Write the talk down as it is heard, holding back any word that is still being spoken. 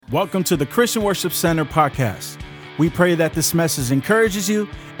Welcome to the Christian Worship Center podcast. We pray that this message encourages you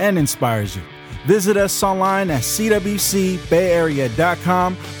and inspires you. Visit us online at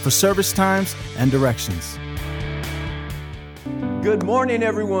cwcbayarea.com for service times and directions. Good morning,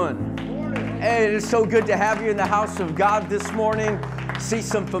 everyone. Hey, it is so good to have you in the house of God this morning. See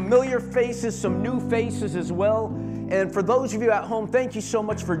some familiar faces, some new faces as well. And for those of you at home, thank you so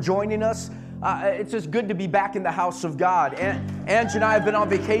much for joining us. It's just good to be back in the house of God. Ange and I have been on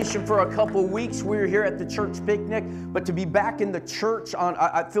vacation for a couple weeks. We were here at the church picnic, but to be back in the church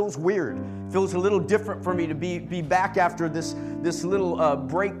it feels weird. It feels a little different for me to be back after this little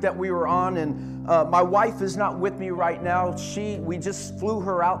break that we were on. And my wife is not with me right now. We just flew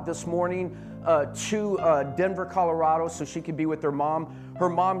her out this morning to Denver, Colorado, so she could be with her mom. Her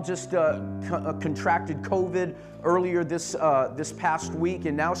mom just contracted COVID earlier this past week,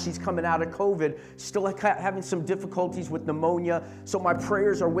 and now she's coming out of COVID, still having some difficulties with pneumonia. So my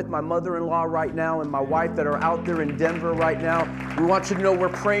prayers are with my mother-in-law right now and my wife that are out there in Denver right now. We want you to know we're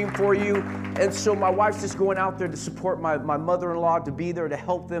praying for you. And so my wife's just going out there to support my mother-in-law, to be there to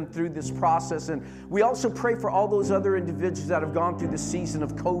help them through this process. And we also pray for all those other individuals that have gone through the season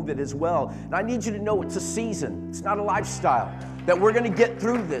of COVID as well. And I need you to know it's a season. It's not a lifestyle. That we're going to get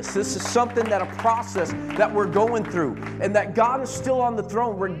through this. This is something that a process that we're going through. And that God is still on the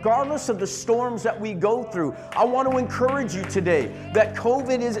throne regardless of the storms that we go through. I want to encourage you today that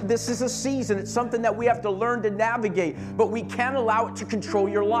this is a season. It's something that we have to learn to navigate. But we can't allow it to control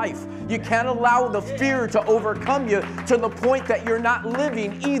your life. You can't allow the fear to overcome you to the point that you're not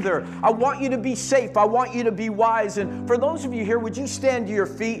living either. I want you to be safe. I want you to be wise. And for those of you here, would you stand to your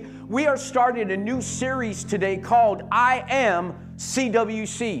feet? We are starting a new series today called I Am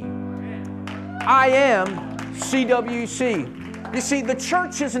CWC. I Am CWC. You see, the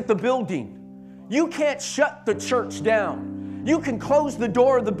church isn't the building. You can't shut the church down. You can close the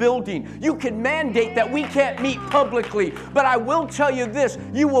door of the building. You can mandate that we can't meet publicly. But I will tell you this,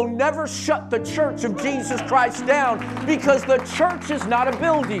 you will never shut the church of Jesus Christ down because the church is not a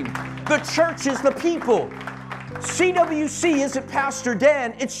building. The church is the people. CWC isn't Pastor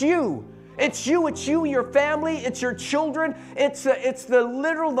Dan, it's you. It's you, your family, it's your children. It's the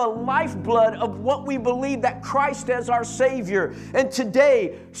lifeblood of what we believe that Christ as our Savior. And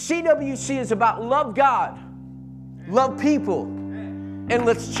today, CWC is about love God, love people, and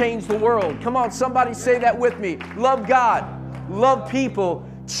let's change the world. Come on, somebody say that with me. Love God, love people,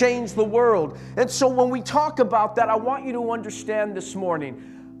 change the world. And so when we talk about that, I want you to understand this morning,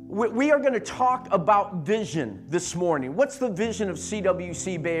 we are going to talk about vision this morning. What's the vision of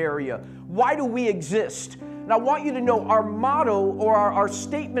CWC Bay Area? Why do we exist? And I want you to know our motto or our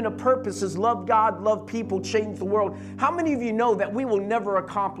statement of purpose is love God, love people, change the world. How many of you know that we will never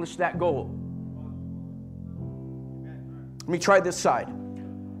accomplish that goal? Let me try this side.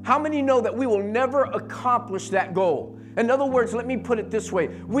 How many know that we will never accomplish that goal? In other words, let me put it this way.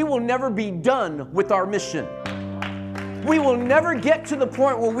 We will never be done with our mission. We will never get to the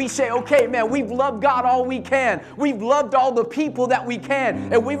point where we say, okay, man, we've loved God all we can. We've loved all the people that we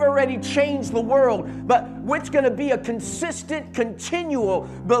can. And we've already changed the world. But it's going to be a consistent, continual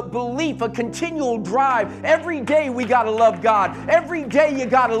belief, a continual drive. Every day we got to love God. Every day you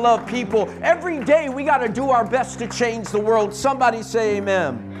got to love people. Every day we got to do our best to change the world. Somebody say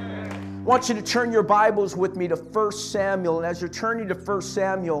amen. I want you to turn your Bibles with me to 1 Samuel. And as you're turning to 1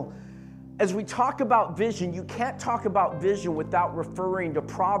 Samuel, as we talk about vision, you can't talk about vision without referring to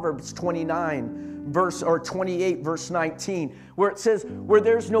Proverbs 28, verse 19, where it says, where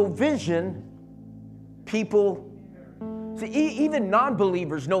there's no vision, people, see, even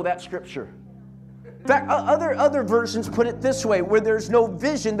non-believers know that scripture. In fact, other versions put it this way, where there's no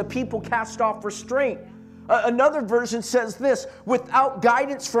vision, the people cast off restraint. Another version says this, without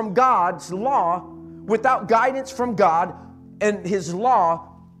guidance from God's law, without guidance from God and His law,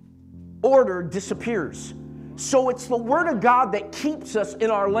 order disappears. So it's the Word of God that keeps us in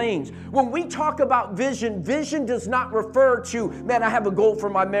our lanes. When we talk about vision, vision does not refer to, man, I have a goal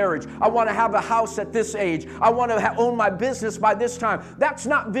for my marriage. I want to have a house at this age. I want to own my business by this time. That's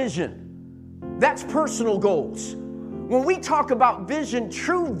not vision. That's personal goals. When we talk about vision,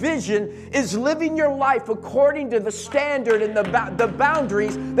 true vision is living your life according to the standard and the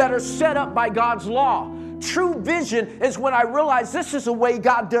boundaries that are set up by God's law. True vision is when I realize this is the way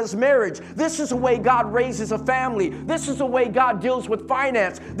God does marriage. This is the way God raises a family. This is the way God deals with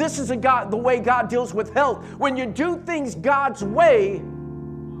finance. This is the way God deals with health. When you do things God's way,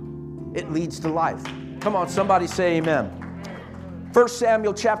 it leads to life. Come on, somebody say amen. 1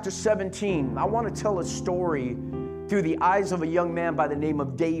 Samuel chapter 17. I want to tell a story through the eyes of a young man by the name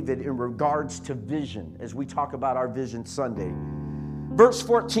of David in regards to vision, as we talk about our Vision Sunday. Verse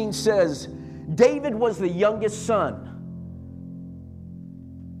 14 says, David was the youngest son.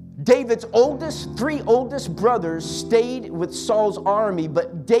 David's three oldest brothers stayed with Saul's army,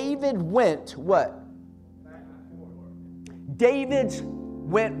 but David went what? David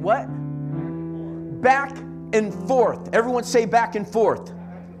went what? Back and forth. Everyone say back and forth.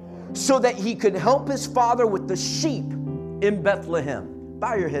 So that he could help his father with the sheep in Bethlehem.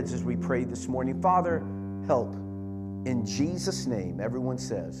 Bow your heads as we pray this morning. Father, help. In Jesus' name, everyone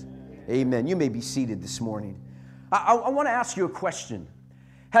says, amen. You may be seated this morning. I want to ask you a question.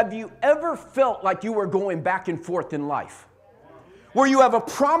 Have you ever felt like you were going back and forth in life? Where you have a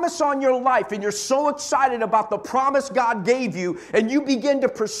promise on your life and you're so excited about the promise God gave you and you begin to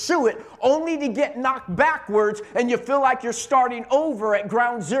pursue it only to get knocked backwards and you feel like you're starting over at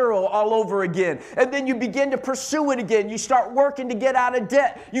ground zero all over again. And then you begin to pursue it again. You start working to get out of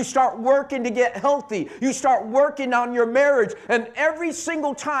debt. You start working to get healthy. You start working on your marriage. And every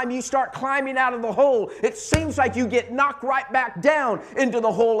single time you start climbing out of the hole, it seems like you get knocked right back down into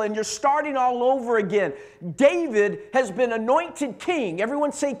the hole and you're starting all over again. David has been anointed king.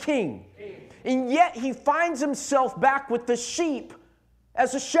 Everyone say king. And yet he finds himself back with the sheep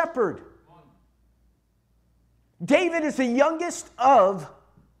as a shepherd. David is the youngest of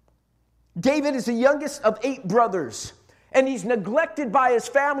 8 brothers. And he's neglected by his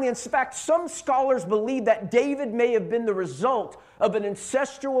family. In fact, some scholars believe that David may have been the result of an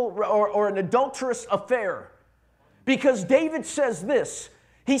incestual or an adulterous affair. Because David says this.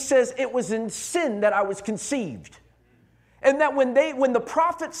 He says, it was in sin that I was conceived. And that when the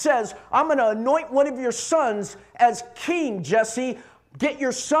prophet says, I'm going to anoint one of your sons as king, Jesse, get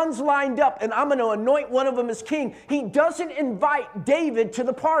your sons lined up and I'm going to anoint one of them as king, he doesn't invite David to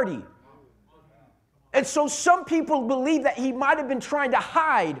the party. And so some people believe that he might have been trying to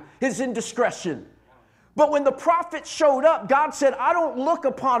hide his indiscretion. But when the prophet showed up, God said, I don't look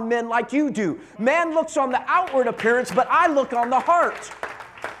upon men like you do. Man looks on the outward appearance, but I look on the heart.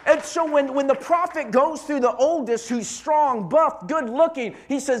 And so when the prophet goes through the oldest, who's strong, buff, good looking,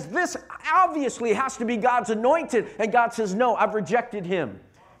 he says, this obviously has to be God's anointed. And God says, no, I've rejected him.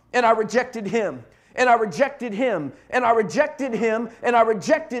 And I rejected him. And I rejected him. And I rejected him. And I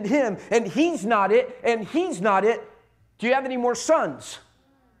rejected him. And he's not it. And he's not it. Do you have any more sons?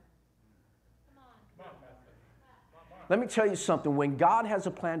 Let me tell you something. When God has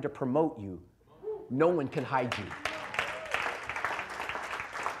a plan to promote you, no one can hide you.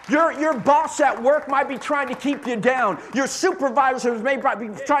 Your boss at work might be trying to keep you down. Your supervisors may be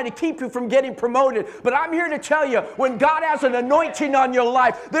trying to keep you from getting promoted. But I'm here to tell you, when God has an anointing on your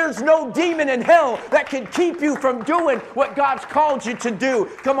life, there's no demon in hell that can keep you from doing what God's called you to do.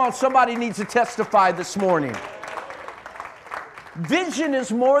 Come on, somebody needs to testify this morning. Vision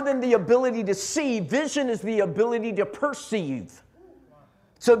is more than the ability to see. Vision is the ability to perceive.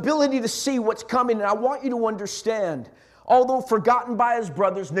 It's the ability to see what's coming. And I want you to understand, although forgotten by his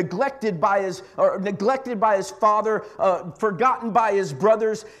brothers, neglected by his father, forgotten by his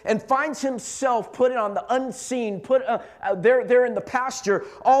brothers, and finds himself put on the unseen, there in the pasture.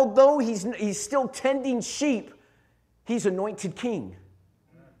 Although he's still tending sheep, he's anointed king.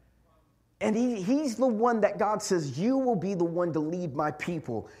 And he's the one that God says, you will be the one to lead my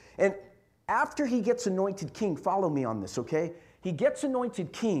people. And after he gets anointed king, follow me on this, okay? He gets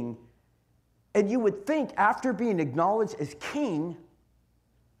anointed king. And you would think after being acknowledged as king,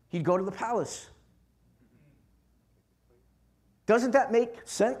 he'd go to the palace. Doesn't that make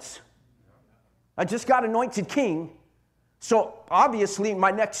sense? I just got anointed king, so obviously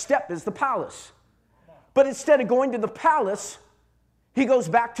my next step is the palace. But instead of going to the palace, he goes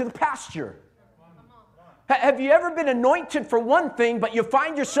back to the pasture. Have you ever been anointed for one thing, but you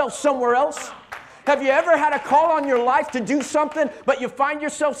find yourself somewhere else? Have you ever had a call on your life to do something, but you find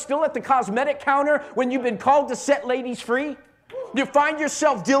yourself still at the cosmetic counter when you've been called to set ladies free? You find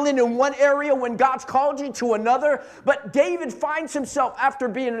yourself dealing in one area when God's called you to another. But David finds himself, after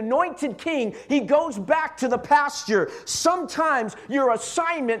being anointed king, he goes back to the pasture. Sometimes your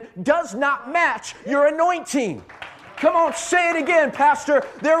assignment does not match your anointing. Come on, say it again, Pastor.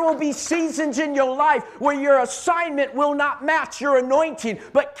 There will be seasons in your life where your assignment will not match your anointing.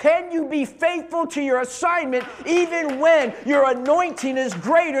 But can you be faithful to your assignment even when your anointing is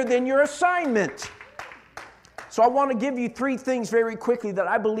greater than your assignment? So I want to give you 3 things very quickly that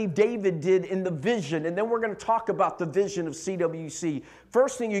I believe David did in the vision. And then we're going to talk about the vision of CWC.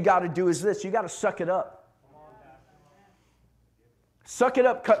 First thing you got to do is this. You got to suck it up. Suck it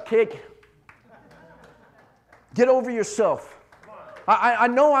up, cupcake. Get over yourself. I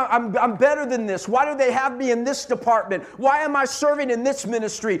know I'm better than this. Why do they have me in this department? Why am I serving in this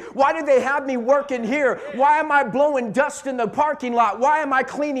ministry? Why do they have me working here? Why am I blowing dust in the parking lot? Why am I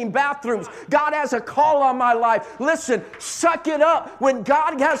cleaning bathrooms? God has a call on my life. Listen, suck it up. When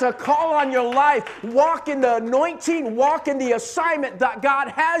God has a call on your life, walk in the anointing, walk in the assignment that God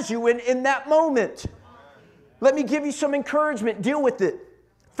has you in that moment. Let me give you some encouragement. Deal with it.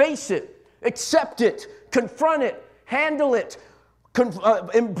 Face it. Accept it. Confront it. Handle it.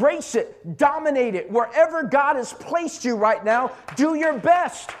 Embrace it, dominate it. Wherever God has placed you right now, do your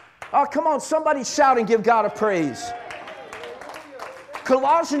best. Oh, come on, somebody shout and give God a praise.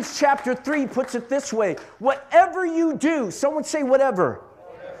 Colossians chapter 3 puts it this way. Whatever you do, someone say whatever.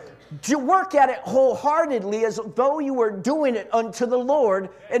 To work at it wholeheartedly as though you were doing it unto the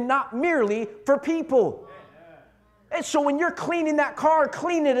Lord and not merely for people. And so when you're cleaning that car,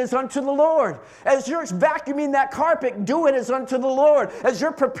 clean it as unto the Lord. As you're vacuuming that carpet, do it as unto the Lord. As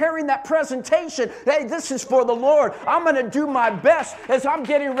you're preparing that presentation, hey, this is for the Lord. I'm going to do my best as I'm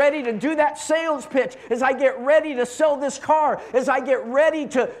getting ready to do that sales pitch, as I get ready to sell this car, as I get ready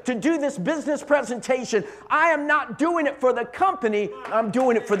to do this business presentation. I am not doing it for the company. I'm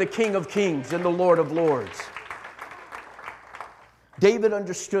doing it for the King of Kings and the Lord of Lords. David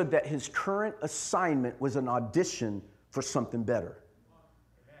understood that his current assignment was an audition for something better.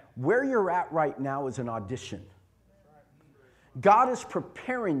 Where you're at right now is an audition. God is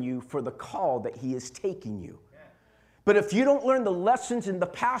preparing you for the call that He is taking you. But if you don't learn the lessons in the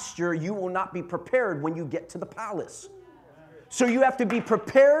pasture, you will not be prepared when you get to the palace. So you have to be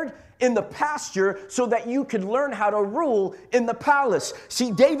prepared in the pasture so that you can learn how to rule in the palace.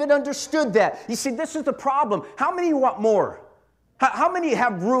 See, David understood that. You see, this is the problem. How many want more? How many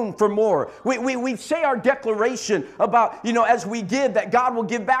have room for more? We say our declaration about, as we give, that God will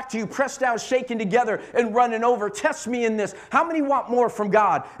give back to you, pressed down, shaken together, and running over. Test me in this. How many want more from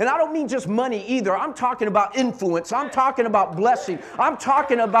God? And I don't mean just money either. I'm talking about influence. I'm talking about blessing. I'm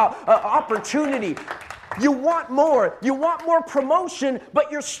talking about opportunity. You want more. You want more promotion,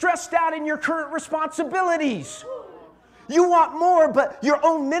 but you're stressed out in your current responsibilities. You want more, but your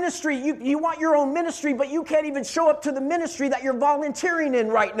own ministry, you want your own ministry, but you can't even show up to the ministry that you're volunteering in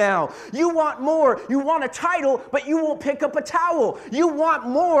right now. You want more, you want a title, but you won't pick up a towel. You want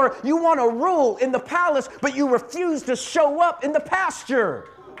more, you want to rule in the palace, but you refuse to show up in the pasture.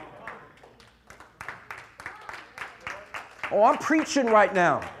 Oh, I'm preaching right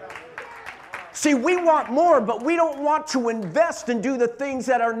now. See, we want more, but we don't want to invest and do the things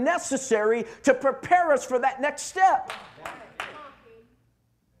that are necessary to prepare us for that next step.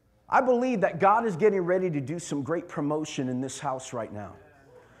 I believe that God is getting ready to do some great promotion in this house right now.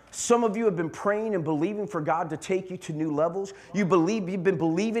 Some of you have been praying and believing for God to take you to new levels. You've been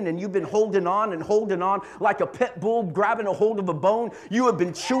believing and you've been holding on like a pit bull grabbing a hold of a bone. You have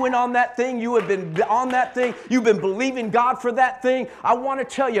been chewing on that thing. You have been on that thing. You've been believing God for that thing. I want to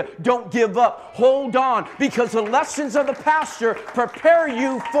tell you, don't give up. Hold on, because the lessons of the pasture prepare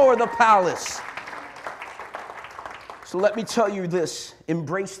you for the palace. So let me tell you this.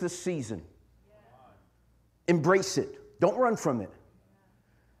 Embrace this season. Embrace it. Don't run from it.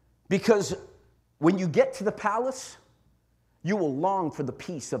 Because when you get to the palace, you will long for the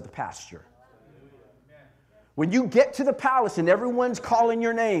peace of the pasture. When you get to the palace and everyone's calling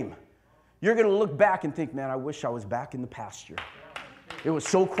your name, you're going to look back and think, man, I wish I was back in the pasture. It was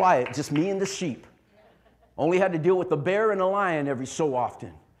so quiet, just me and the sheep. Only had to deal with the bear and the lion every so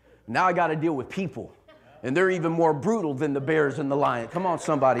often. Now I got to deal with people. And they're even more brutal than the bears and the lion. Come on,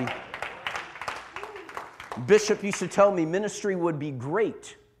 somebody. Bishop used to tell me ministry would be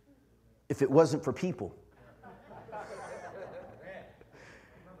great if it wasn't for people.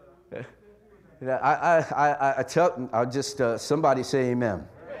 I'll just somebody say amen.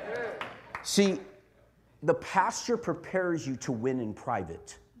 See, the pasture prepares you to win in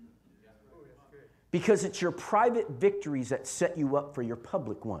private. Because it's your private victories that set you up for your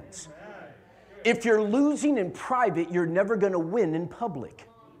public ones. If you're losing in private, you're never going to win in public.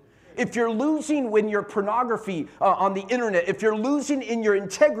 If you're losing when you're pornography on the internet, if you're losing in your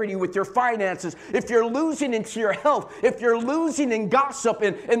integrity with your finances, if you're losing into your health, if you're losing in gossip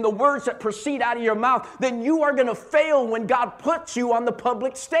and the words that proceed out of your mouth, then you are going to fail when God puts you on the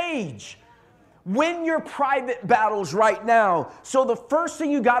public stage. Win your private battles right now. So the first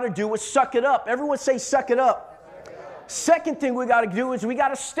thing you got to do is suck it up. Everyone say suck it up. Second thing we got to do is we got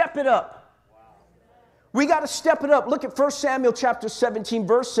to step it up. We got to step it up. Look at 1 Samuel chapter 17,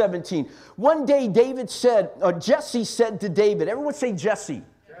 verse 17. One day Jesse said to David, everyone say Jesse.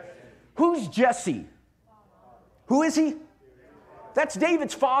 Who's Jesse? Who is he? That's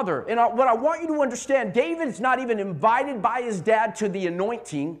David's father. And what I want you to understand, David is not even invited by his dad to the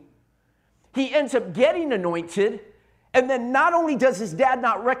anointing. He ends up getting anointed. And then not only does his dad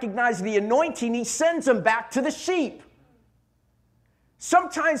not recognize the anointing, he sends him back to the sheep.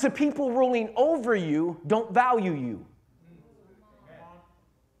 Sometimes the people ruling over you don't value you.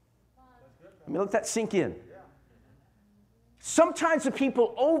 Let me let that sink in. Sometimes the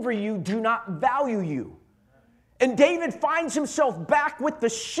people over you do not value you. And David finds himself back with the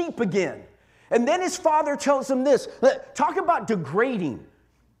sheep again. And then his father tells him this. Talk about degrading.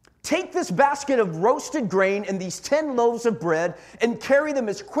 Take this basket of roasted grain and these 10 loaves of bread and carry them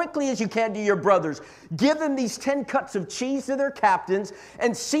as quickly as you can to your brothers. Give them these 10 cuts of cheese to their captains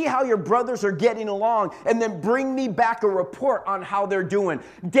and see how your brothers are getting along, and then bring me back a report on how they're doing.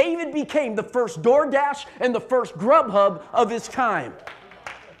 David became the first DoorDash and the first Grubhub of his time.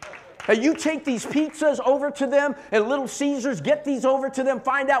 And you take these pizzas over to them and Little Caesars, get these over to them,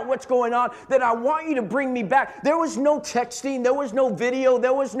 find out what's going on. Then I want you to bring me back. There was no texting. There was no video.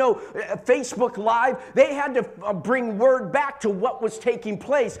 There was no Facebook Live. They had to bring word back to what was taking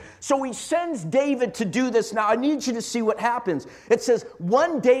place. So he sends David to do this. Now, I need you to see what happens. It says,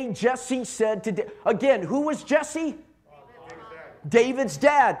 one day Jesse said to again, who was Jesse? David's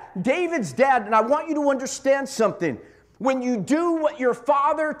dad. David's dad. And I want you to understand something. When you do what your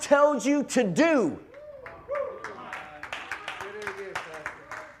father tells you to do,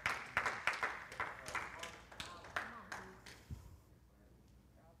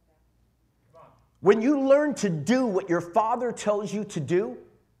 when you learn to do what your father tells you to do,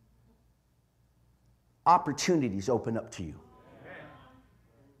 opportunities open up to you.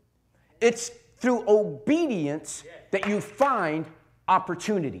 It's through obedience that you find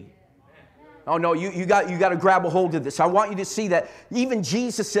opportunity. Oh, no, you got to grab a hold of this. I want you to see that even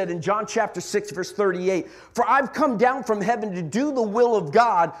Jesus said in John chapter 6, verse 38, "For I've come down from heaven to do the will of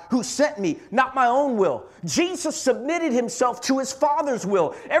God who sent me, not my own will." Jesus submitted himself to his Father's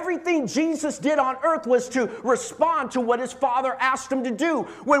will. Everything Jesus did on earth was to respond to what his Father asked him to do.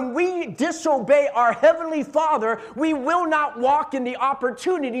 When we disobey our Heavenly Father, we will not walk in the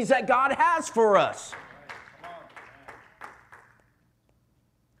opportunities that God has for us.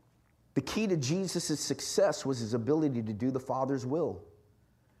 The key to Jesus' success was his ability to do the Father's will.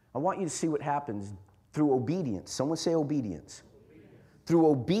 I want you to see what happens through obedience. Someone say obedience. Through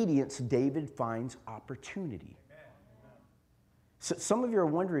obedience, David finds opportunity. So some of you are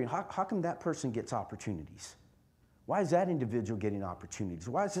wondering, how come that person gets opportunities? Why is that individual getting opportunities?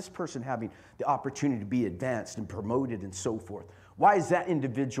 Why is this person having the opportunity to be advanced and promoted and so forth? Why is that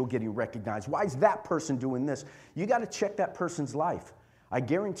individual getting recognized? Why is that person doing this? You got to check that person's life. I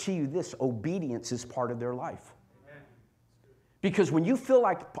guarantee you this, obedience is part of their life. Amen. Because when you feel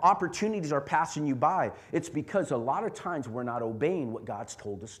like opportunities are passing you by, it's because a lot of times we're not obeying what God's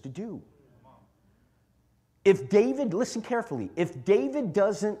told us to do. If David, listen carefully, if David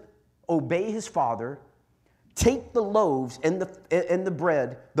doesn't obey his father, take the loaves and the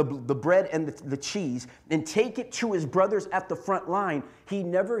bread, the bread and the cheese, and take it to his brothers at the front line, he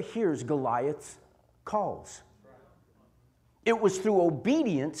never hears Goliath's calls. It was through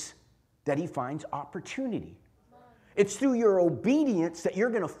obedience that he finds opportunity. It's through your obedience that you're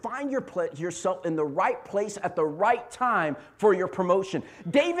going to find yourself in the right place at the right time for your promotion.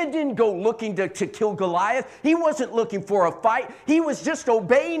 David didn't go looking to kill Goliath. He wasn't looking for a fight. He was just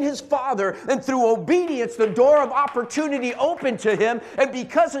obeying his father, and through obedience, the door of opportunity opened to him. And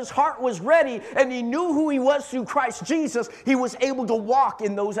because his heart was ready and he knew who he was through Christ Jesus, he was able to walk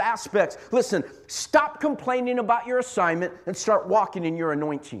in those aspects. Listen, stop complaining about your assignment and start walking in your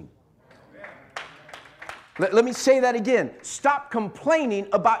anointing. Let me say that again. Stop complaining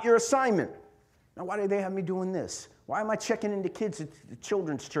about your assignment. Now, why do they have me doing this? Why am I checking into kids at the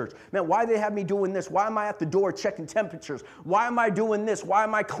children's church? Man, why do they have me doing this? Why am I at the door checking temperatures? Why am I doing this? Why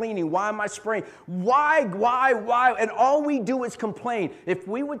am I cleaning? Why am I spraying? Why? And all we do is complain. If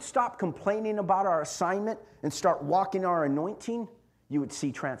we would stop complaining about our assignment and start walking our anointing, you would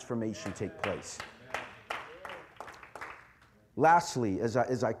see transformation take place. Lastly, as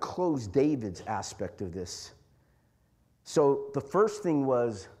I close David's aspect of this, so the first thing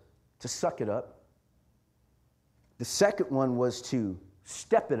was to suck it up. The second one was to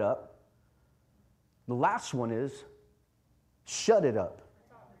step it up. The last one is shut it up.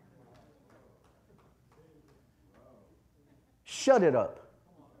 Shut it up.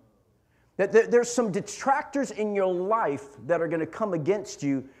 There's some detractors in your life that are going to come against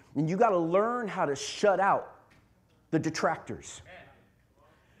you, and you got to learn how to shut out the detractors.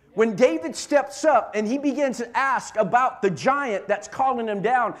 When David steps up and he begins to ask about the giant that's calling him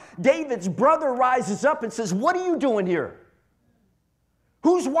down, David's brother rises up and says, "What are you doing here?"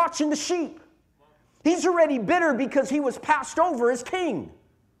 Who's watching the sheep? He's already bitter because he was passed over as king.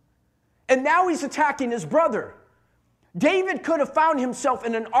 And now he's attacking his brother. David could have found himself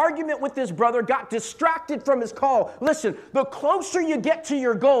in an argument with his brother, got distracted from his call. Listen, the closer you get to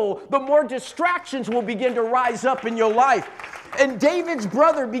your goal, the more distractions will begin to rise up in your life. And David's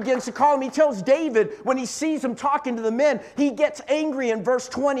brother begins to call him. He tells David, when he sees him talking to the men, he gets angry in verse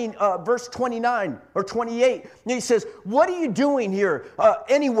 29 or 28. And he says, what are you doing here?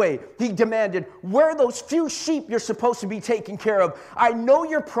 Anyway, he demanded, where are those few sheep you're supposed to be taking care of? I know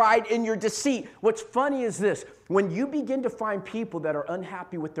your pride and your deceit. What's funny is this. When you begin to find people that are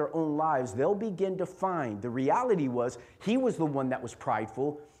unhappy with their own lives, they'll begin to find the reality was he was the one that was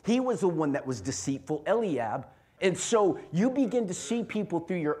prideful. He was the one that was deceitful, Eliab. And so you begin to see people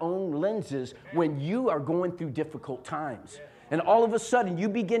through your own lenses when you are going through difficult times. And all of a sudden, you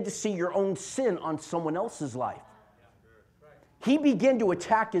begin to see your own sin on someone else's life. He began to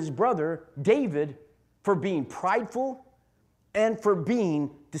attack his brother, David, for being prideful and for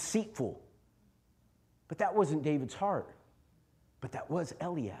being deceitful. But that wasn't David's heart. But that was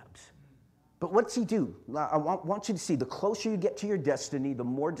Eliab's. But what's he do? I want you to see, the closer you get to your destiny, the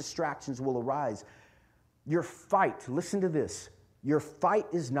more distractions will arise. Your fight, listen to this, your fight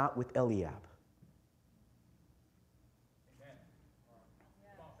is not with Eliab.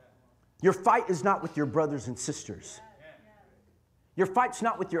 Your fight is not with your brothers and sisters. Your fight's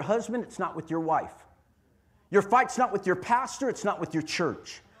not with your husband, it's not with your wife. Your fight's not with your pastor, it's not with your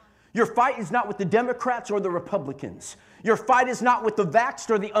church. Your fight is not with the Democrats or the Republicans. Your fight is not with the vaxxed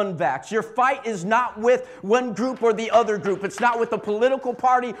or the unvaxxed. Your fight is not with one group or the other group. It's not with a political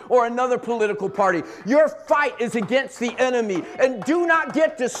party or another political party. Your fight is against the enemy. And do not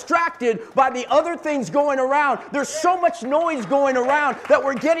get distracted by the other things going around. There's so much noise going around that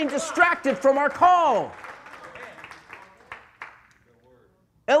we're getting distracted from our call.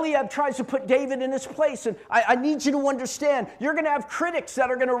 Eliab tries to put David in his place, and I need you to understand, you're going to have critics that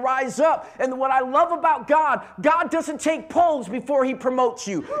are going to rise up. And what I love about God, God doesn't take polls before he promotes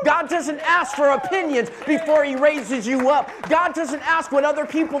you. God doesn't ask for opinions before he raises you up. God doesn't ask what other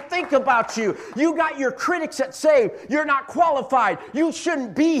people think about you. You got your critics that say, you're not qualified, you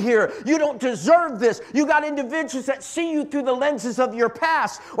shouldn't be here, you don't deserve this. You got individuals that see you through the lenses of your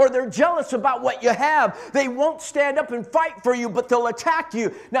past, or they're jealous about what you have. They won't stand up and fight for you, but they'll attack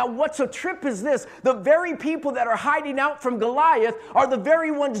you. Now, what's a trip is this? The very people that are hiding out from Goliath are the very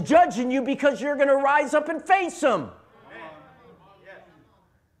ones judging you because you're going to rise up and face them.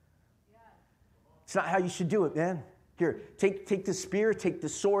 It's not how you should do it, man. Here, take the spear, take the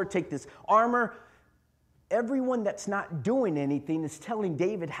sword, take this armor. Everyone that's not doing anything is telling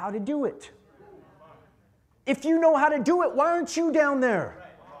David how to do it. If you know how to do it, why aren't you down there?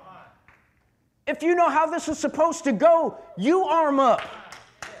 If you know how this is supposed to go, you arm up.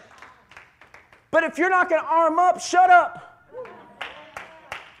 But if you're not going to arm up, shut up.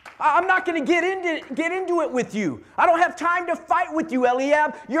 I'm not going to get into it with you. I don't have time to fight with you,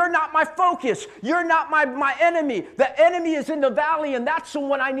 Eliab. You're not my focus. You're not my enemy. The enemy is in the valley, and that's the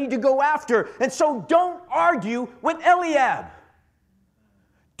one I need to go after. And so don't argue with Eliab.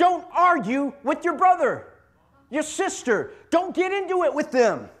 Don't argue with your brother, your sister. Don't get into it with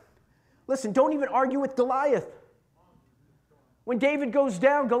them. Listen, don't even argue with Goliath. When David goes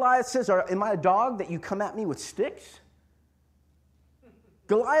down, Goliath says, am I a dog that you come at me with sticks?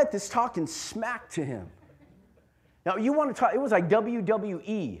 Goliath is talking smack to him. Now, you want to talk, it was like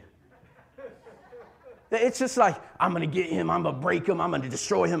WWE. It's just like, I'm going to get him, I'm going to break him, I'm going to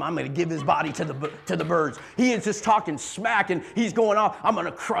destroy him, I'm going to give his body to the birds. He is just talking smack, and he's going off, I'm going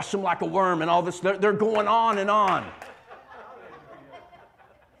to crush him like a worm, and all this. They're going on and on.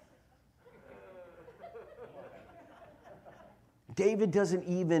 David doesn't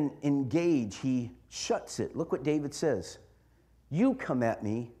even engage. He shuts it. Look what David says. You come at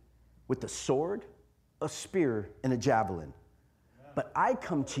me with a sword, a spear, and a javelin. But I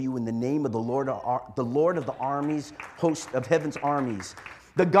come to you in the name of the Lord of the armies, host of heaven's armies,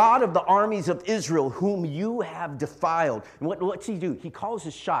 the God of the armies of Israel, whom you have defiled. And what's he do? He calls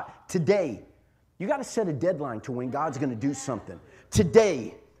his shot. Today. You got to set a deadline to when God's going to do something.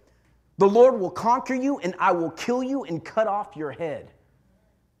 Today. The Lord will conquer you, and I will kill you and cut off your head.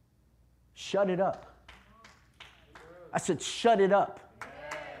 Shut it up. I said, shut it up.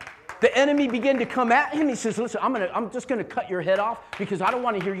 The enemy began to come at him. He says, listen, I'm just going to cut your head off because I don't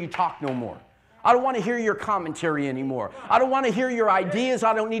want to hear you talk no more. I don't want to hear your commentary anymore. I don't want to hear your ideas.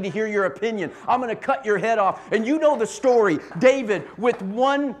 I don't need to hear your opinion. I'm going to cut your head off. And you know the story. David, with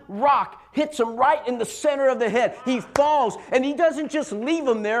one rock, hits him right in the center of the head. He falls, and he doesn't just leave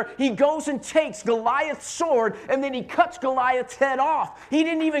him there. He goes and takes Goliath's sword, and then he cuts Goliath's head off. He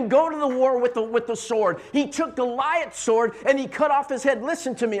didn't even go to the war with the sword. He took Goliath's sword, and he cut off his head.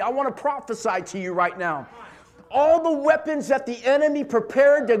 Listen to me. I want to prophesy to you right now. All the weapons that the enemy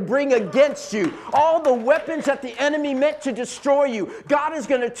prepared to bring against you, all the weapons that the enemy meant to destroy you, God is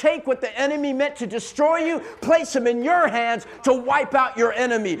going to take what the enemy meant to destroy you, place them in your hands to wipe out your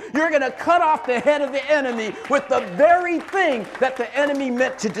enemy. You're going to cut off the head of the enemy with the very thing that the enemy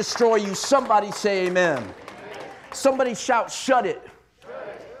meant to destroy you. Somebody say amen. Somebody shout, shut it.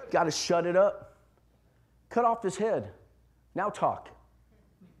 Got to shut it up. Cut off his head. Now talk.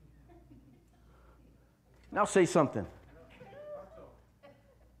 Now say something.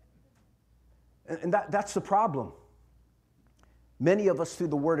 And that's the problem. Many of us, through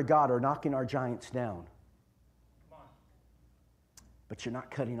the Word of God, are knocking our giants down. But you're not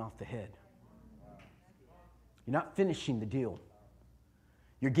cutting off the head. You're not finishing the deal.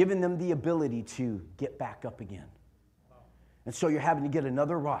 You're giving them the ability to get back up again. And so you're having to get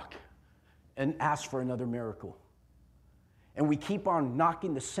another rock and ask for another miracle. And we keep on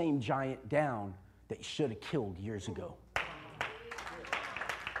knocking the same giant down that you should have killed years ago.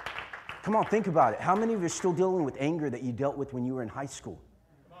 Come on, think about it. How many of you are still dealing with anger that you dealt with when you were in high school?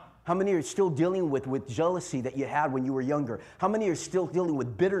 How many are still dealing with jealousy that you had when you were younger? How many are still dealing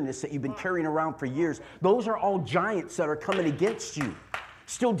with bitterness that you've been carrying around for years? Those are all giants that are coming against you.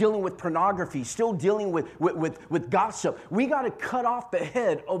 Still dealing with pornography, still dealing with gossip. We got to cut off the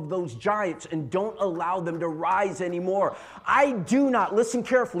head of those giants and don't allow them to rise anymore. I do not, listen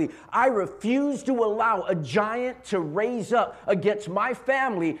carefully, I refuse to allow a giant to raise up against my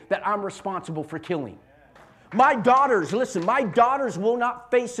family that I'm responsible for killing. My daughters, listen, my daughters will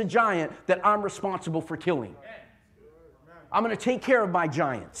not face a giant that I'm responsible for killing. I'm going to take care of my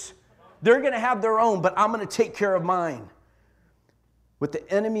giants. They're going to have their own, but I'm going to take care of mine. What the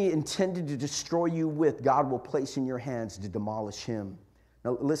enemy intended to destroy you with, God will place in your hands to demolish him.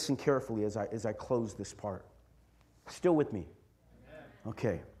 Now listen carefully as I close this part. Still with me?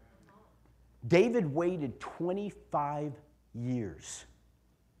 Okay. David waited 25 years.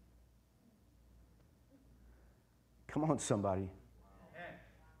 Come on, somebody.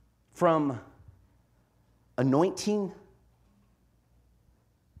 From anointing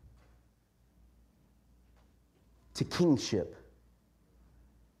to kingship.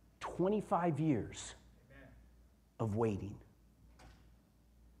 25 years of waiting.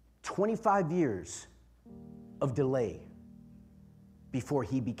 25 years of delay before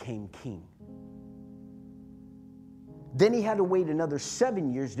he became king. Then he had to wait another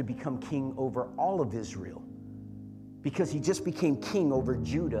 7 years to become king over all of Israel, because he just became king over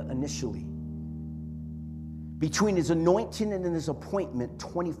Judah initially. Between his anointing and his appointment,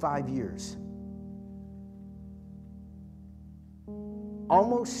 25 years.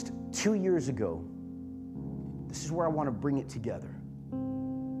 Almost 2 years ago, this is where I want to bring it together.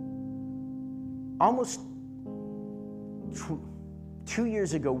 Almost 2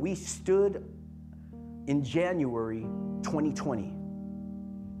 years ago, we stood in January 2020,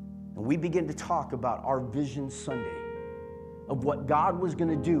 and we began to talk about our Vision Sunday of what God was going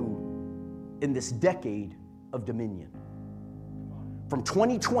to do in this decade of dominion, from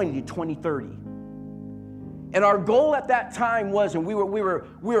 2020 to 2030. And our goal at that time was, and we were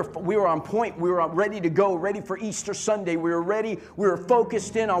on point, we were ready to go, ready for Easter Sunday. We were ready, we were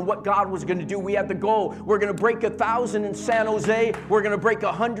focused in on what God was going to do. We had the goal, we're going to break 1,000 in San Jose, we're going to break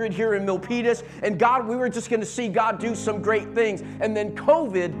 100 here in Milpitas, and God, we were just going to see God do some great things. And then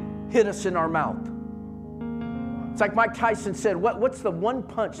COVID hit us in our mouth. It's like Mike Tyson said, what's the one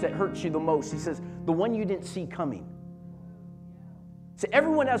punch that hurts you the most? He says, the one you didn't see coming. So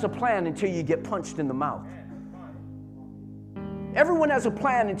everyone has a plan until you get punched in the mouth. Everyone has a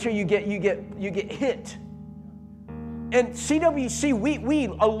plan until you get hit. And CWC, we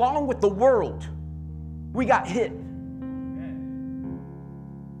along with the world, we got hit.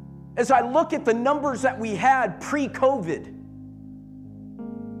 As I look at the numbers that we had pre-COVID,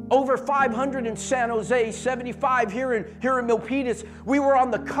 over 500 in San Jose, 75 here in Milpitas. We were on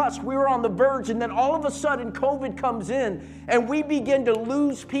the cusp, we were on the verge, and then all of a sudden COVID comes in, and we begin to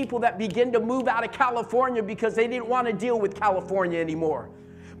lose people that begin to move out of California because they didn't want to deal with California anymore.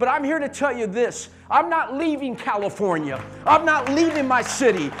 But I'm here to tell you this. I'm not leaving California. I'm not leaving my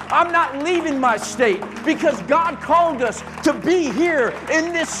city. I'm not leaving my state, because God called us to be here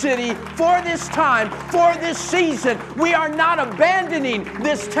in this city for this time, for this season. We are not abandoning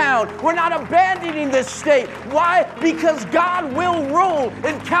this town. We're not abandoning this state. Why? Because God will rule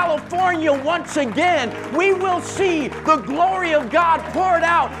in California once again. We will see the glory of God poured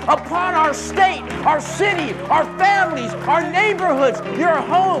out upon our state, our city, our families, our neighborhoods, your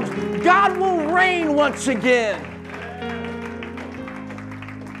homes. God will reign once again.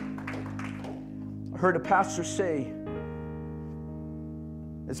 I heard a pastor say,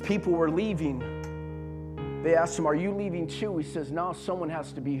 as people were leaving, they asked him, "Are you leaving too?" He says, "No, someone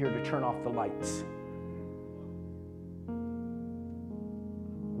has to be here to turn off the lights."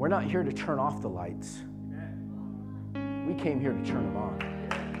 We're not here to turn off the lights. We came here to turn them on.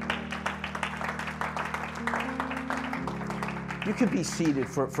 You could be seated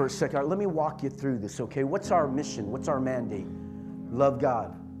for a second. Let me walk you through this, okay? What's our mission? What's our mandate? Love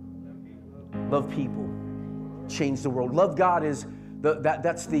God. Love people. Change the world. Love God is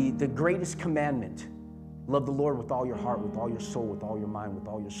that's the greatest commandment. Love the Lord with all your heart, with all your soul, with all your mind, with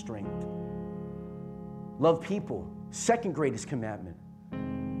all your strength. Love people. Second greatest commandment.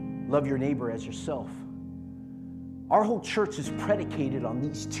 Love your neighbor as yourself. Our whole church is predicated on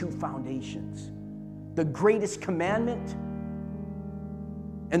these two foundations. The greatest commandment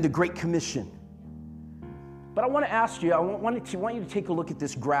and the Great Commission. But I want to ask you, I want you to take a look at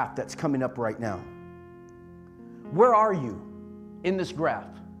this graph that's coming up right now. Where are you in this graph?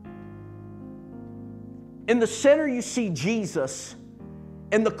 In the center you see Jesus,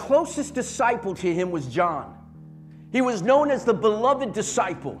 and the closest disciple to him was John. He was known as the beloved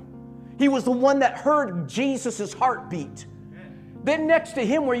disciple. He was the one that heard Jesus' heartbeat. Then next to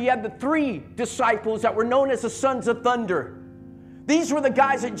him where you had the three disciples that were known as the sons of thunder. These were the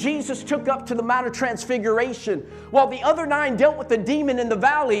guys that Jesus took up to the Mount of Transfiguration. While the other 9 dealt with the demon in the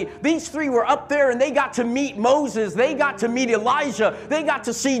valley, these 3 were up there and they got to meet Moses. They got to meet Elijah. They got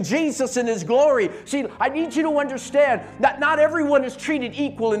to see Jesus in his glory. See, I need you to understand that not everyone is treated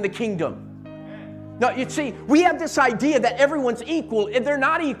equal in the kingdom. Now, you see, we have this idea that everyone's equal, and they're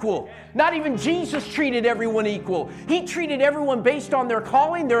not equal. Not even Jesus treated everyone equal. He treated everyone based on their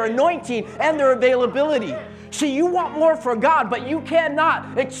calling, their anointing, and their availability. See, you want more for God, but you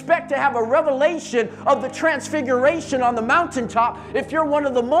cannot expect to have a revelation of the transfiguration on the mountaintop if you're one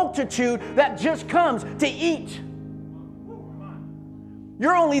of the multitude that just comes to eat.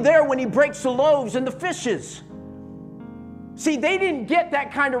 You're only there when he breaks the loaves and the fishes. See, they didn't get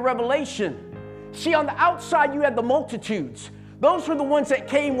that kind of revelation. See, on the outside, you had the multitudes. Those were the ones that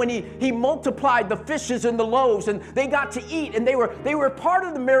came when he multiplied the fishes and the loaves, and they got to eat, and they were part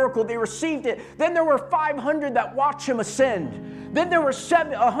of the miracle. They received it. Then there were 500 that watched him ascend. Then there were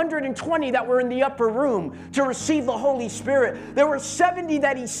 120 that were in the upper room to receive the Holy Spirit. There were 70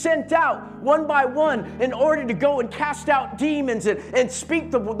 that he sent out one by one in order to go and cast out demons and speak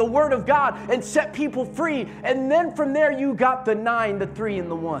the word of God and set people free. And then from there you got the 9, the 3,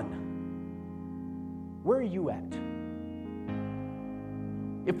 and the 1. Where are you at?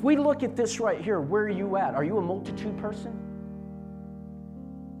 If we look at this right here, where are you at? Are you a multitude person?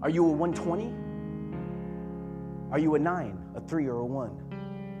 Are you a 120? Are you a 9, a 3, or a 1?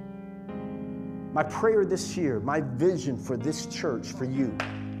 My prayer this year, my vision for this church, for you,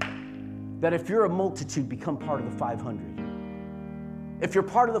 that if you're a multitude, become part of the 500. If you're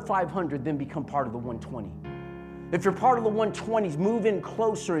part of the 500, then become part of the 120. If you're part of the 120s, move in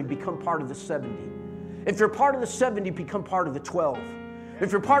closer and become part of the 70. If you're part of the 70, become part of the 12.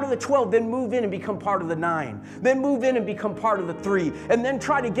 If you're part of the 12, then move in and become part of the 9. Then move in and become part of the 3. And then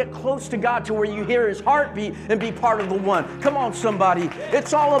try to get close to God to where you hear his heartbeat and be part of the 1. Come on, somebody.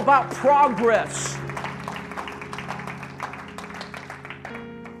 It's all about progress.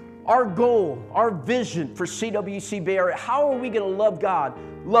 Our goal, our vision for CWC Bay Area, how are we going to love God,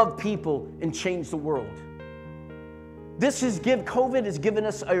 love people, and change the world? COVID has given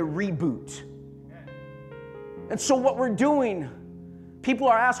us a reboot. And so what we're doing, people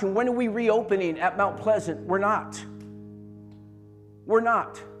are asking, when are we reopening at Mount Pleasant? We're not. We're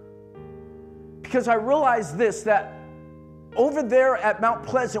not. Because I realized this, that over there at Mount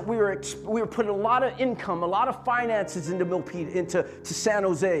Pleasant, we were putting a lot of income, a lot of finances into San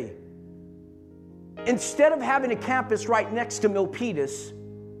Jose. Instead of having a campus right next to Milpitas,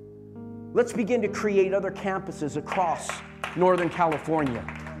 let's begin to create other campuses across Northern California.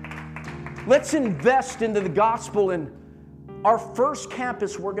 Let's invest into the gospel, and our first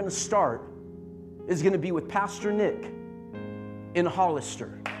campus we're going to start is going to be with Pastor Nick in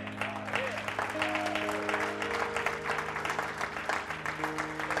Hollister.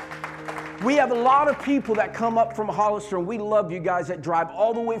 We have a lot of people that come up from Hollister, and we love you guys that drive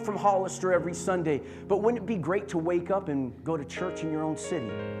all the way from Hollister every Sunday. But wouldn't it be great to wake up and go to church in your own city?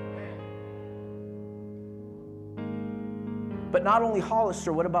 But not only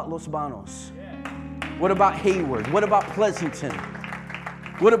Hollister, what about Los Banos? What about Hayward? What about Pleasanton?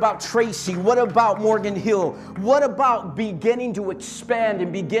 What about Tracy? What about Morgan Hill? What about beginning to expand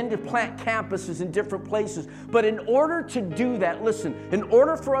and begin to plant campuses in different places? But in order to do that, listen, in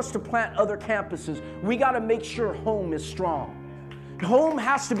order for us to plant other campuses, we got to make sure home is strong. Home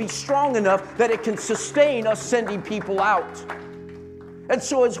has to be strong enough that it can sustain us sending people out. And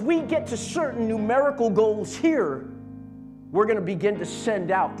so as we get to certain numerical goals here, we're going to begin to send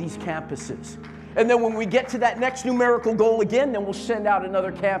out these campuses. And then when we get to that next numerical goal again, then we'll send out another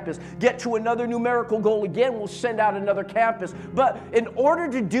campus. Get to another numerical goal again, we'll send out another campus. But in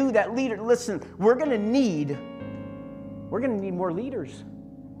order to do that, listen, we're going to need more leaders.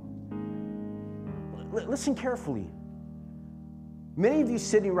 Listen carefully. Many of you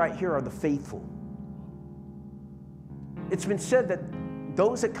sitting right here are the faithful. It's been said that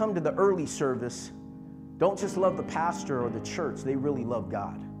those that come to the early service don't just love the pastor or the church, they really love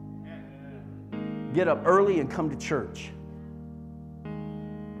God. Get up early and come to church.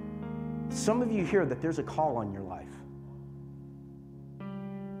 Some of you hear that there's a call on your life.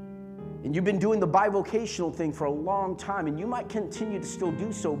 And you've been doing the bivocational thing for a long time, and you might continue to still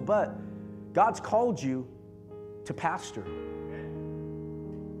do so, but God's called you to pastor,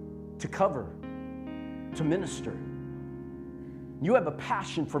 to cover, to minister. You have a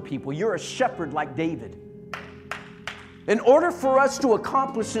passion for people. You're a shepherd like David. In order for us to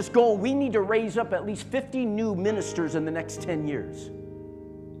accomplish this goal, we need to raise up at least 50 new ministers in the next 10 years.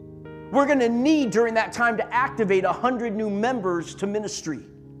 We're going to need during that time to activate 100 new members to ministry.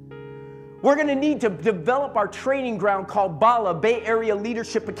 We're going to need to develop our training ground called BALA, Bay Area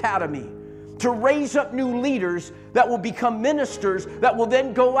Leadership Academy, to raise up new leaders that will become ministers that will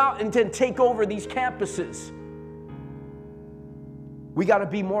then go out and then take over these campuses. We got to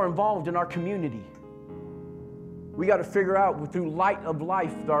be more involved in our community. We got to figure out through Light of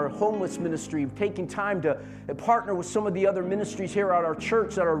Life, our homeless ministry, taking time to partner with some of the other ministries here at our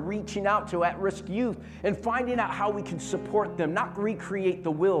church that are reaching out to at-risk youth and finding out how we can support them, not recreate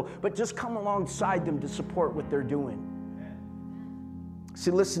the will, but just come alongside them to support what they're doing. See,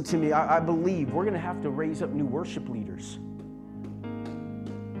 listen to me. I believe we're going to have to raise up new worship leaders.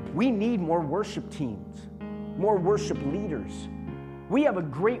 We need more worship teams, more worship leaders. We have a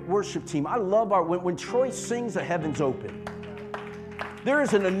great worship team. I love when Troy sings, the heavens open. There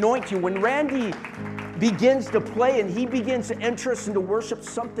is an anointing. When Randy begins to play and he begins to enter us into worship,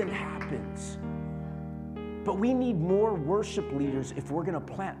 something happens. But we need more worship leaders if we're going to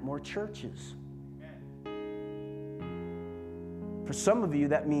plant more churches. For some of you,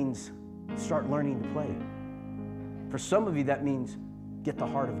 that means start learning to play. For some of you, that means get the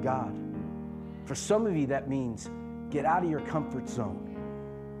heart of God. For some of you, that means get out of your comfort zone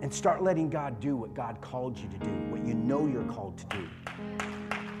and start letting God do what God called you to do, what you know you're called to do.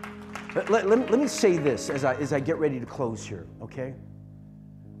 Let me say this as I get ready to close here, okay?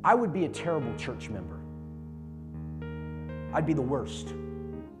 I would be a terrible church member. I'd be the worst.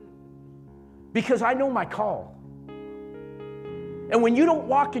 Because I know my call. And when you don't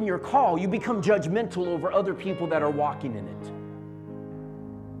walk in your call, you become judgmental over other people that are walking in it.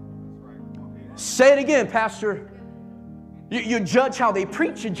 Say it again, Pastor. You judge how they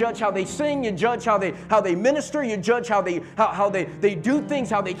preach, you judge how they sing, you judge how they minister, you judge how they do things,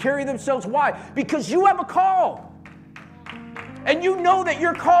 how they carry themselves. Why? Because you have a call. And you know that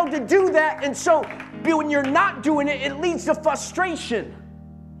you're called to do that, and so when you're not doing it, it leads to frustration.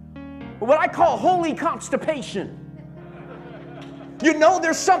 What I call holy constipation. You know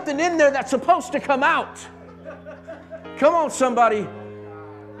there's something in there that's supposed to come out. Come on, somebody.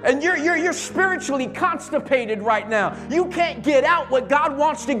 And you're spiritually constipated right now. You can't get out what God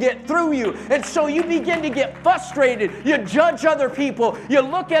wants to get through you. And so you begin to get frustrated. You judge other people. You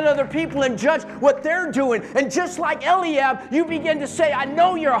look at other people and judge what they're doing. And just like Eliab, you begin to say, I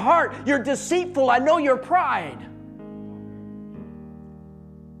know your heart. You're deceitful. I know your pride.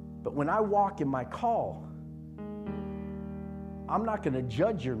 But when I walk in my call, I'm not going to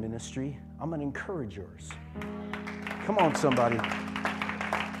judge your ministry. I'm going to encourage yours. Come on, somebody.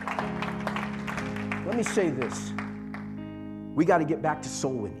 Let me say this. We got to get back to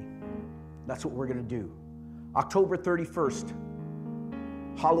soul winning. That's what we're going to do. October 31st,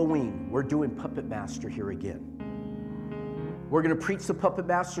 Halloween, we're doing Puppet Master here again. We're going to preach the Puppet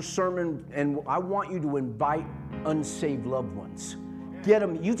Master sermon, and I want you to invite unsaved loved ones. Get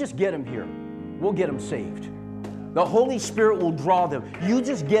them. You just get them here. We'll get them saved. The Holy Spirit will draw them. You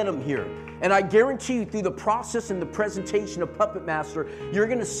just get them here. And I guarantee you, through the process and the presentation of Puppet Master, you're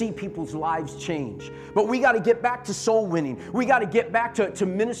going to see people's lives change. But we got to get back to soul winning. We got to get back to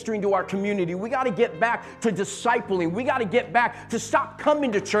ministering to our community. We got to get back to discipling. We got to get back to stop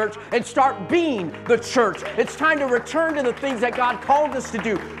coming to church and start being the church. It's time to return to the things that God called us to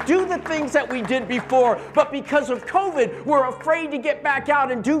do. Do the things that we did before. But because of COVID, we're afraid to get back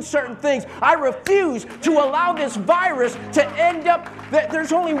out and do certain things. I refuse to allow this virus to end up that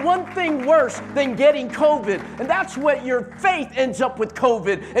there's only one thing worse than getting COVID, and that's what your faith ends up with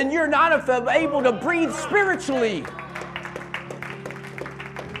COVID, and you're not able to breathe spiritually.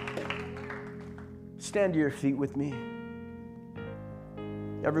 Stand to your feet with me.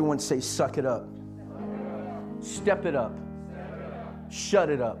 Everyone say, suck it up. Step it up. Shut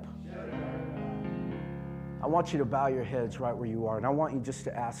it up. I want you to bow your heads right where you are, and I want you just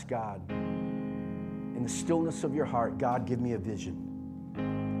to ask God, in the stillness of your heart, God, give me a vision.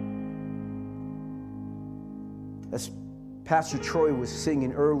 As Pastor Troy was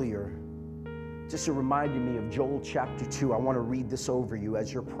singing earlier, just it reminded me of Joel chapter 2. I want to read this over you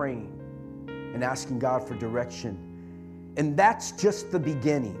as you're praying and asking God for direction. And that's just the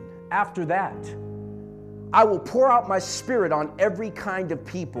beginning. After that, I will pour out my Spirit on every kind of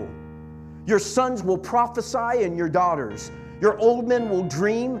people. Your sons will prophesy and your daughters. Your old men will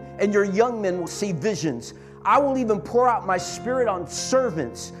dream and your young men will see visions. I will even pour out my Spirit on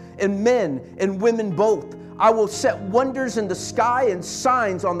servants and men and women both. I will set wonders in the sky and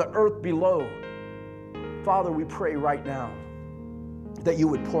signs on the earth below. Father, we pray right now that you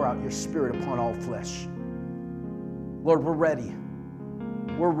would pour out your Spirit upon all flesh. Lord, we're ready.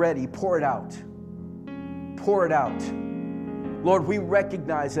 We're ready. Pour it out. Pour it out. Lord, we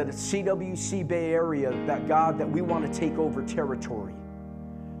recognize that at CWC Bay Area, that God, that we want to take over territory.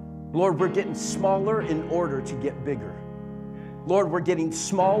 Lord, we're getting smaller in order to get bigger. Lord, we're getting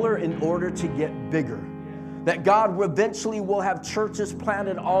smaller in order to get bigger. That God eventually will have churches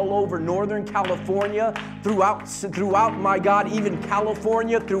planted all over Northern California, throughout, my God, even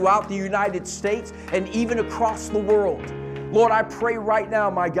California, throughout the United States, and even across the world. Lord, I pray right now,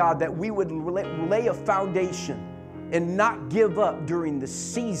 my God, that we would lay a foundation and not give up during the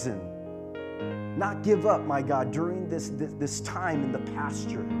season. Not give up, my God, during this time in the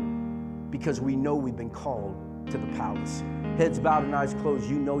pasture, because we know we've been called to the palace. Heads bowed and eyes closed.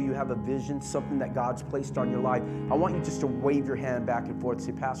 You know you have a vision, something that God's placed on your life. I want you just to wave your hand back and forth.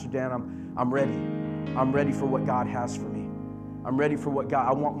 Say, Pastor Dan, I'm ready. I'm ready for what God has for me. I'm ready for what God,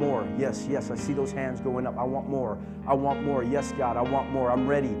 I want more. Yes, I see those hands going up. I want more. I want more. Yes, God, I want more. I'm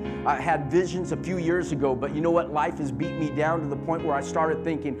ready. I had visions a few years ago, but you know what? Life has beat me down to the point where I started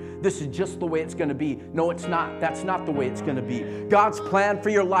thinking, this is just the way it's going to be. No, it's not. That's not the way it's going to be. God's plan for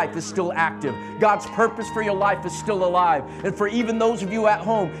your life is still active. God's purpose for your life is still alive. And for even those of you at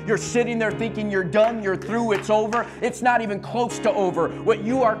home, you're sitting there thinking you're done, you're through, it's over. It's not even close to over. What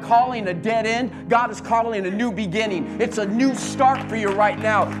you are calling a dead end, God is calling a new beginning. It's a new start for you right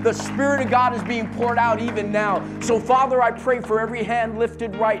now. The Spirit of God is being poured out even now. So, Father, I pray for every hand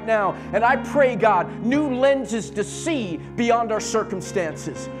lifted right now. And I pray, God, new lenses to see beyond our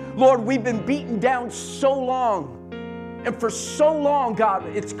circumstances. Lord, we've been beaten down so long. And for so long, God,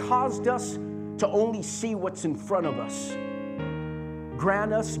 it's caused us to only see what's in front of us.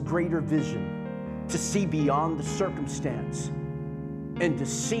 Grant us greater vision to see beyond the circumstance and to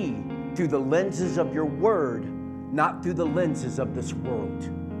see through the lenses of your word, not through the lenses of this world.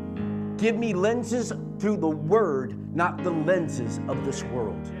 Give me lenses through the word, not the lenses of this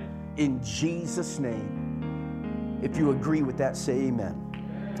world. In Jesus' name. If you agree with that, say amen.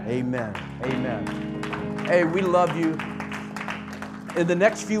 Amen. Amen. Hey, we love you. In the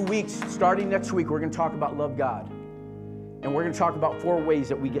next few weeks, starting next week, we're going to talk about love God. And we're going to talk about 4 ways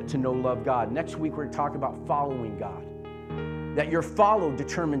that we get to know love God. Next week, we're going to talk about following God. That your follow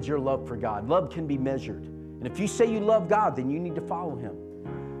determines your love for God. Love can be measured. And if you say you love God, then you need to follow Him.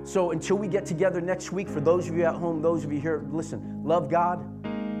 So until we get together next week, for those of you at home, those of you here, listen, love God,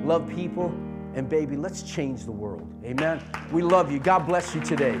 love people, and baby, let's change the world. Amen. We love you. God bless you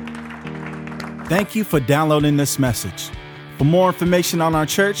today. Thank you for downloading this message. For more information on our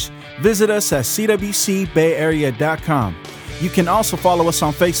church, visit us at cwcbayarea.com. You can also follow us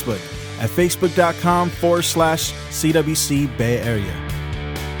on Facebook at facebook.com/CWC Bay Area.